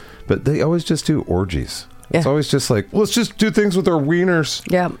underground. But they always just do orgies. Yeah. It's always just like, let's just do things with our wieners.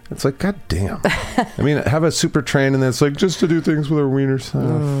 Yeah. It's like, God damn. I mean, have a super train and then it's like, just to do things with our wieners.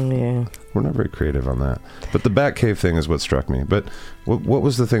 Yeah. We're not very creative on that. But the Batcave thing is what struck me. But what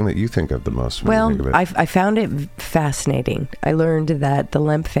was the thing that you think of the most when you think of it? I found it fascinating. I learned that the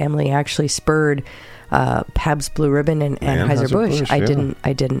Lemp family actually spurred Pabst Blue Ribbon and Anheuser-Busch. Yeah.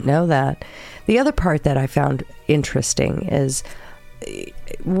 I didn't know that. The other part that I found interesting is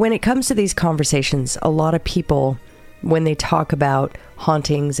when it comes to these conversations, a lot of people, when they talk about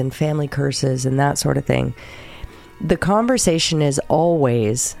hauntings and family curses and that sort of thing, the conversation is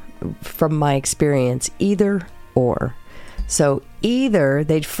always, from my experience, either or. So either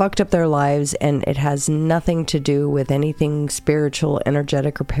they fucked up their lives and it has nothing to do with anything spiritual,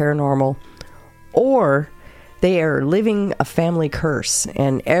 energetic, or paranormal, or they are living a family curse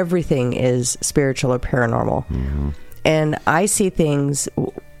and everything is spiritual or paranormal. And I see things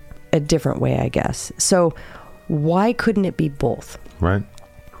a different way, I guess. So why couldn't it be both? Right.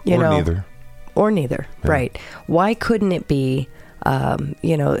 Neither. Or neither, right. Why couldn't it be,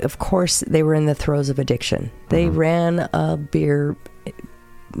 of course, they were in the throes of addiction. They ran a beer,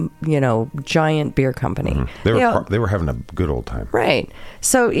 giant beer company. They were having a good old time. Right.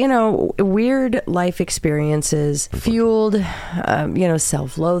 So, weird life experiences fueled,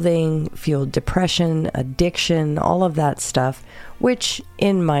 self-loathing, fueled depression, addiction, all of that stuff, which,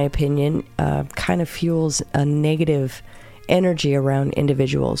 in my opinion, kind of fuels a negative energy around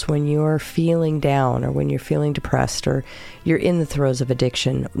individuals when you're feeling down or when you're feeling depressed or you're in the throes of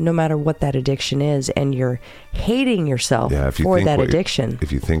addiction, no matter what that addiction is, and you're hating yourself for that addiction.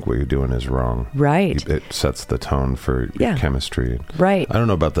 If you think what you're doing is wrong, right, it sets the tone for your chemistry. Right. I don't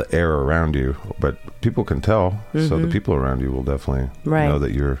know about the air around you, but people can tell. So the people around you will definitely know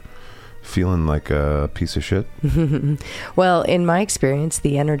that you're feeling like a piece of shit. Well, in my experience,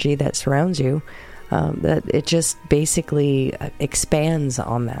 the energy that surrounds you, that it just basically expands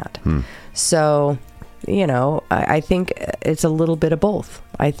on that. So, I think it's a little bit of both.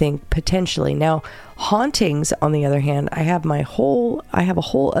 I think potentially. Now, hauntings, on the other hand, I have a whole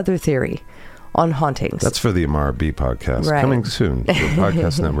other theory on hauntings. That's for the MRB podcast. Right. Coming soon to the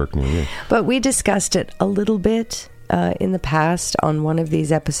podcast network near you. But we discussed it a little bit in the past on one of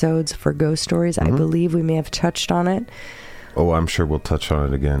these episodes for ghost stories. I believe we may have touched on it. Oh, I'm sure we'll touch on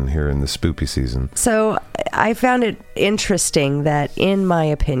it again here in the spoopy season. So I found it interesting that, in my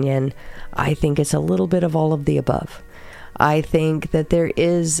opinion, I think it's a little bit of all of the above. I think that there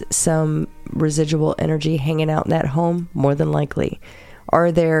is some residual energy hanging out in that home, more than likely. Are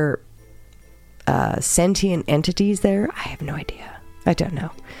there sentient entities there? I have no idea. I don't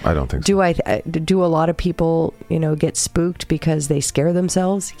know. I don't think so. Do a lot of people, get spooked because they scare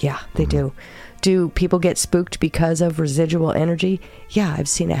themselves? Yeah, they do. Do people get spooked because of residual energy? Yeah, I've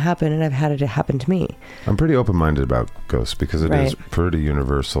seen it happen, and I've had it happen to me. I'm pretty open-minded about ghosts because it is pretty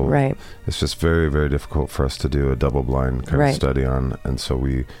universal. Right. It's just very, very difficult for us to do a double-blind kind of study on, and so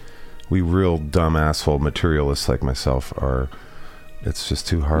we real dumb asshole materialists like myself are. It's just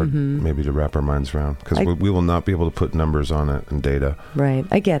too hard maybe to wrap our minds around because we will not be able to put numbers on it and data. Right,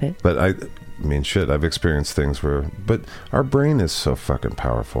 I get it. But I've experienced things but our brain is so fucking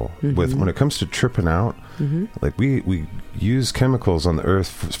powerful. When it comes to tripping out, like we use chemicals on the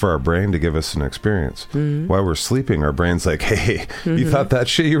earth for our brain to give us an experience. While we're sleeping, our brain's like, hey, you thought that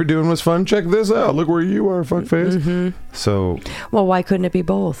shit you were doing was fun? Check this out. Look where you are, fuckface. So, well, why couldn't it be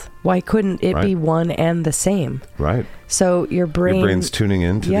both? Why couldn't it be one and the same? Right. So your brain's tuning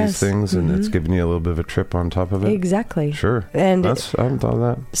into these things, and it's giving you a little bit of a trip on top of it. Exactly. Sure. And I haven't thought of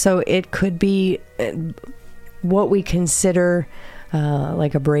that. So it could be what we consider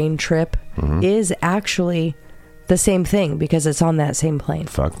like a brain trip is actually the same thing because it's on that same plane.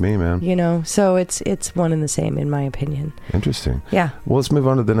 Fuck me, man. So it's one and the same in my opinion. Interesting. Yeah. Well, let's move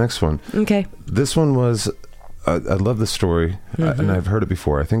on to the next one. Okay. This one was, I love the story, and I've heard it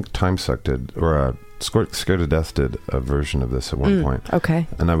before. I think Time Suck did, or Scared to Death did a version of this at one point. Okay.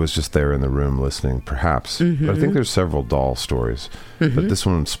 And I was just there in the room listening, perhaps. But I think there's several doll stories. But this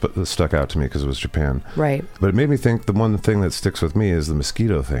one stuck out to me because it was Japan. Right. But it made me think the one thing that sticks with me is the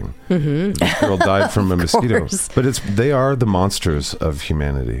mosquito thing. This girl died from a mosquito. But they are the monsters of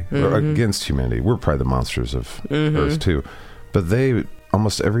humanity, or against humanity. We're probably the monsters of Earth, too. But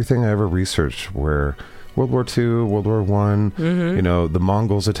almost everything I ever researched where World War II, World War I, the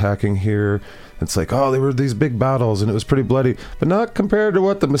Mongols attacking here. It's like, they were these big battles and it was pretty bloody, but not compared to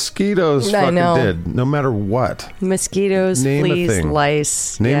what the mosquitoes fucking did, no matter what. Mosquitoes, fleas,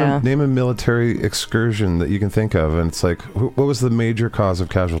 lice. Name a military excursion that you can think of, and it's like, what was the major cause of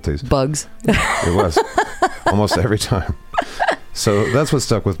casualties? Bugs. It was. Almost every time. So that's what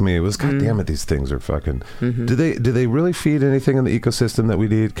stuck with me. It was, God damn it, these things are fucking... Do they really feed anything in the ecosystem that we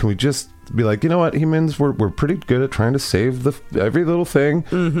need? Can we just be like, you know what, humans, we're pretty good at trying to save every little thing.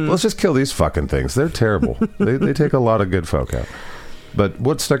 Let's just kill these fucking things. They're terrible. they take a lot of good folk out. But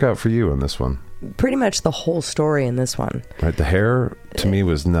what stuck out for you in this one? Pretty much the whole story in this one. Right, the hair to me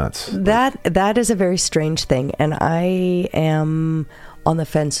was nuts. That is a very strange thing, and I am on the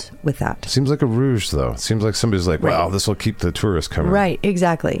fence with that. Seems like a ruse, though. It seems like somebody's like, wow, this will keep the tourists coming. Right,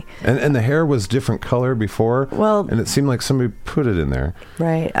 exactly. And the hair was different color before, and it seemed like somebody put it in there.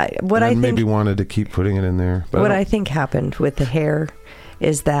 Right. I think maybe wanted to keep putting it in there. But what I think happened with the hair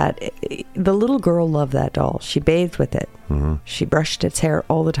is that the little girl loved that doll. She bathed with it. She brushed its hair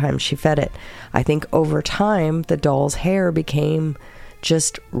all the time. She fed it. I think over time, the doll's hair became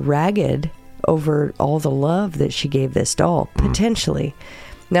just ragged over all the love that she gave this doll, potentially.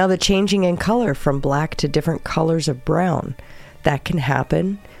 Now the changing in color from black to different colors of brown, that can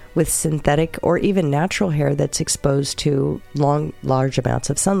happen with synthetic or even natural hair that's exposed to large amounts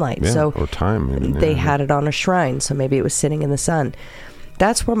of sunlight. Yeah, so or time. Even, they had it on a shrine, so maybe it was sitting in the sun.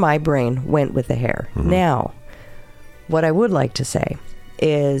 That's where my brain went with the hair. Now, what I would like to say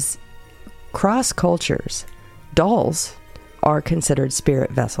is cross cultures, dolls are considered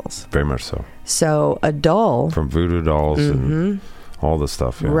spirit vessels. Very much so. So a doll... From voodoo dolls and all this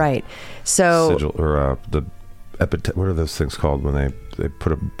stuff. Yeah. Right. So... Sigil, or the what are those things called when they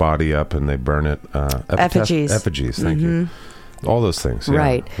put a body up and they burn it? Effigies. Effigies, thank you. All those things. Yeah.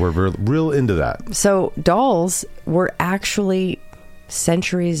 Right. We're real into that. So dolls were actually,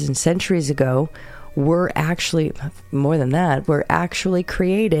 centuries and centuries ago, were actually, more than that, were actually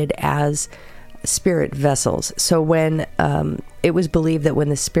created as spirit vessels. So when it was believed that when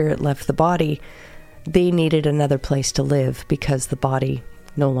the spirit left the body, they needed another place to live because the body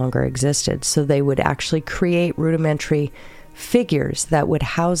no longer existed. So they would actually create rudimentary figures that would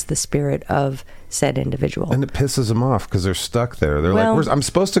house the spirit of said individual. And it pisses them off because they're stuck there. They're like, I'm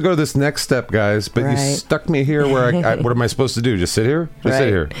supposed to go to this next step, guys, but you stuck me here where what am I supposed to do? Just sit here? Just sit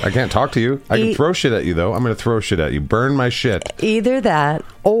here. I can't talk to you. I can throw shit at you, though. I'm going to throw shit at you. Burn my shit. Either that,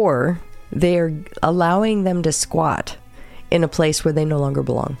 or they're allowing them to squat in a place where they no longer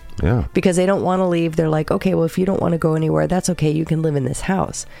belong. Yeah. Because they don't want to leave. They're like, okay, well, if you don't want to go anywhere, that's okay. You can live in this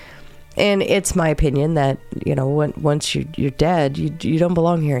house. And it's my opinion that, once you're dead, you don't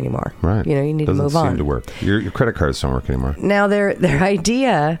belong here anymore. Right. You need to move on. Doesn't seem to work. Your credit cards don't work anymore. Now, their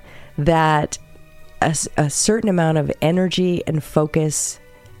idea that a certain amount of energy and focus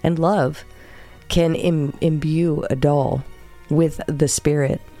and love can imbue a doll with the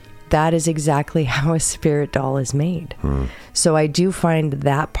spirit, that is exactly how a spirit doll is made. So I do find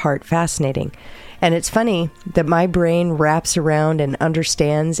that part fascinating. And it's funny that my brain wraps around and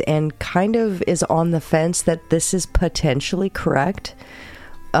understands and kind of is on the fence that this is potentially correct.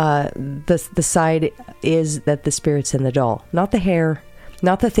 The side is that the spirit's in the doll, not the hair,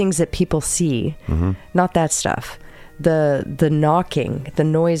 not the things that people see, not that stuff. The knocking, the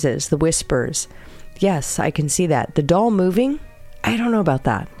noises, the whispers. Yes, I can see that. The doll moving, I don't know about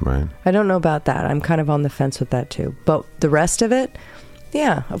that. Right. I don't know about that. I'm kind of on the fence with that too. But the rest of it,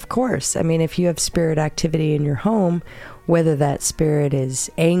 yeah, of course. I mean, if you have spirit activity in your home, whether that spirit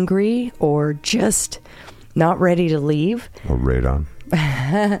is angry or just not ready to leave. Or radon.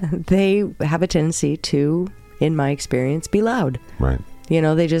 They have a tendency to, in my experience, be loud. Right.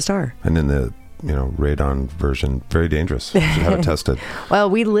 They just are. And then the radon version, very dangerous. You should have it tested. Well,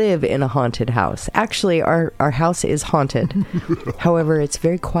 we live in a haunted house. Actually, our house is haunted. However, it's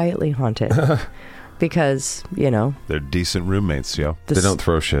very quietly haunted. Because, They're decent roommates, yo. They don't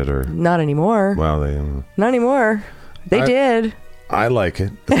throw shit or... Not anymore. Well, Not anymore. They did. I like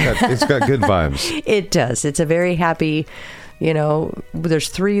it. It's got good vibes. It does. It's a very happy, there's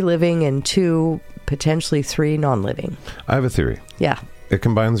 3 living and 2, potentially 3 non-living. I have a theory. Yeah. It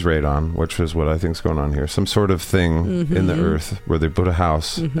combines radon, which is what I think is going on here. Some sort of thing in the earth where they put a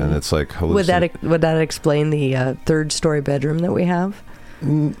house and it's like hallucinating. Would that explain the 3rd-story bedroom that we have?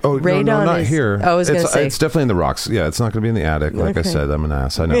 Radon no, not here. I was going to say. It's definitely in the rocks. Yeah, it's not going to be in the attic. Like I said, I'm an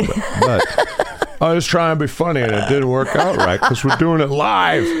ass. I know. But I was trying to be funny and it didn't work out right because we're doing it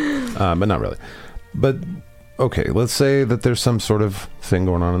live. But not really. But, okay, let's say that there's some sort of thing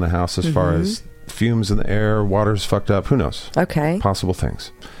going on in the house as far as fumes in the air, water's fucked up. Who knows? Okay. Possible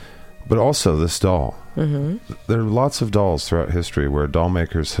things. But also this doll. There are lots of dolls throughout history where doll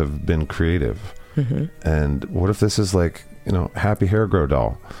makers have been creative. And what if this is like, happy hair grow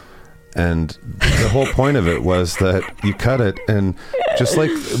doll? And the whole point of it was that you cut it and just like,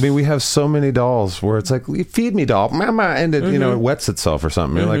 we have so many dolls where it's like, feed me doll, mama, and it, it wets itself or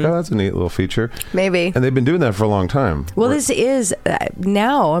something. You're like, oh, that's a neat little feature. Maybe. And they've been doing that for a long time. Well, this is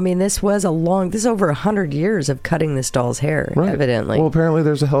now, this was this is over 100 years of cutting this doll's hair, evidently. Well, apparently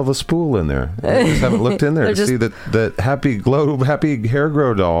there's a hell of a spool in there. I just haven't looked in there to see that happy hair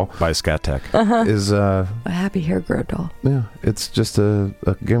grow doll by SKATCAST is a happy hair grow doll. Yeah, it's just a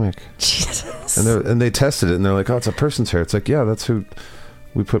gimmick. Jesus. And they tested it and they're like, oh, it's a person's hair. It's like, yeah, that's who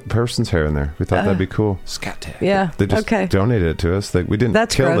we put person's hair in there. We thought that'd be cool. SKATCAST. Yeah. They just donated it to us. We didn't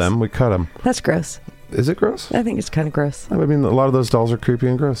kill them. We cut them. That's gross. Is it gross? I think it's kind of gross. A lot of those dolls are creepy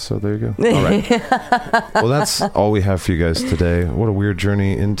and gross. So there you go. All right. Well, that's all we have for you guys today. What a weird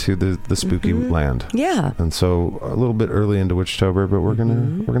journey into the spooky land. Yeah. And so a little bit early into Witchtober, but we're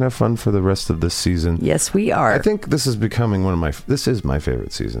gonna have fun for the rest of this season. Yes, we are. I think this is becoming this is my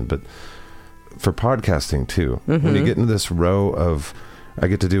favorite season, but for podcasting too. When you get into this row of I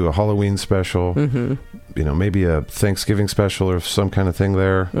get to do a Halloween special, maybe a Thanksgiving special or some kind of thing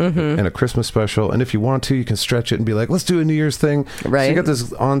there, and a Christmas special. And if you want to, you can stretch it and be like, let's do a New Year's thing. Right. So you got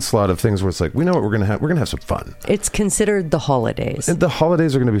this onslaught of things where it's like, we know what we're going to have. We're going to have some fun. It's considered the holidays. And the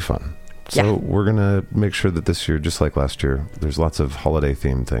holidays are going to be fun. So Yeah. we're going to make sure that this year, just like last year, there's lots of holiday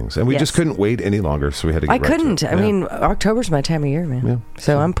themed things. And we just couldn't wait any longer, so we had to get I right to couldn't. it. I mean, October's my time of year, man. Yeah.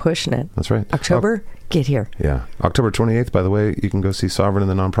 So I'm pushing it. That's right. October, get here. Yeah. October 28th, by the way, you can go see Sovereign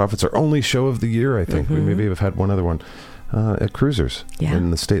and the Nonprofits, our only show of the year, I think. We maybe have had one other one at Cruisers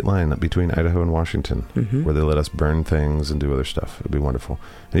in the state line between Idaho and Washington, where they let us burn things and do other stuff. It'd be wonderful.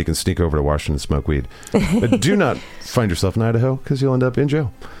 And you can sneak over to Washington and smoke weed. But do not find yourself in Idaho, because you'll end up in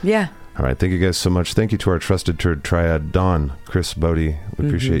jail. Yeah. All right. Thank you guys so much. Thank you to our trusted turd triad, Dawn, Chris, Bodie. We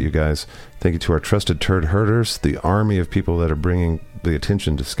appreciate you guys. Thank you to our trusted turd herders, the army of people that are bringing the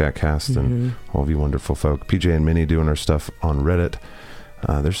attention to SKATCAST and all of you wonderful folk. PJ and Minnie doing our stuff on Reddit.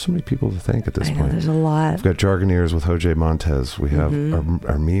 There's so many people to thank at this point. There's a lot. We've got Jargoneers with Jose Montez. We have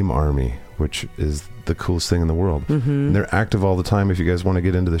our meme army, which is the coolest thing in the world. And they're active all the time. If you guys want to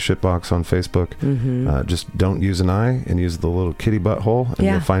get into the shitbox on Facebook, just don't use an I and use the little kitty butthole, and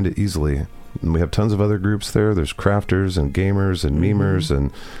you'll find it easily. And we have tons of other groups there. There's crafters and gamers and memers,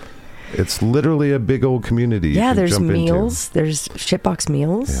 and it's literally a big old community. Yeah, there's meals. There's shitbox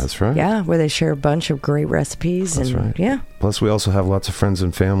meals. Yeah, that's right. Yeah, where they share a bunch of great recipes. That's right. Yeah. Plus, we also have lots of friends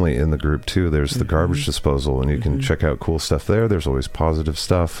and family in the group, too. There's the garbage disposal, and you can check out cool stuff there. There's always positive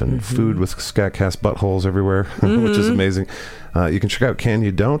stuff and food with SKATCAST buttholes everywhere, which is amazing. You can check out Can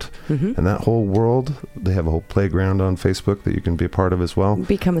You Don't, and that whole world. They have a whole playground on Facebook that you can be a part of as well.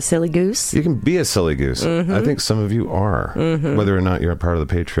 Become a silly goose. You can be a silly goose. I think some of you are. Whether or not you're a part of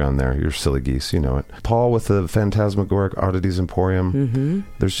the Patreon there, you're silly geese, you know it. Paul with the Phantasmagoric Oddities Emporium.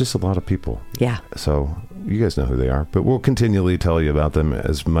 There's just a lot of people. Yeah. So you guys know who they are, but we'll continually tell you about them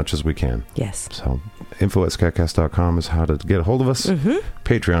as much as we can. Yes. So info@skatcast.com is how to get a hold of us.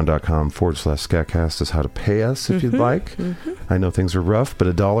 Patreon.com/skatcast is how to pay us if you'd like. I know things are rough, but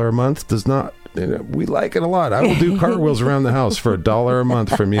 $1 a month does not, we like it a lot. I will do cartwheels around the house for $1 a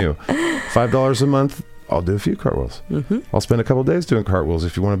month from you. $5 a month, I'll do a few cartwheels. I'll spend a couple days doing cartwheels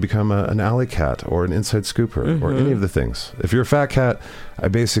if you want to become an alley cat or an inside scooper or any of the things. If you're a fat cat, we're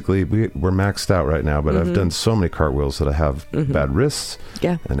maxed out right now, but I've done so many cartwheels that I have bad wrists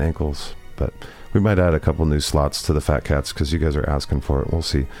and ankles. But we might add a couple new slots to the fat cats because you guys are asking for it. We'll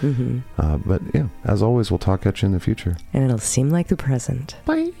see. But yeah, as always, we'll talk at you in the future. And it'll seem like the present.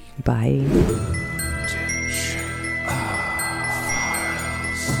 Bye. Bye.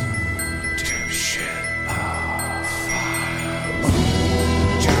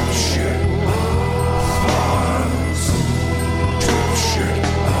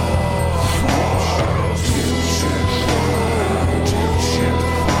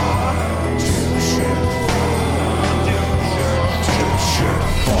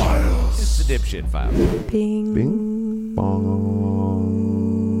 Dipshit File. Bing. Bing.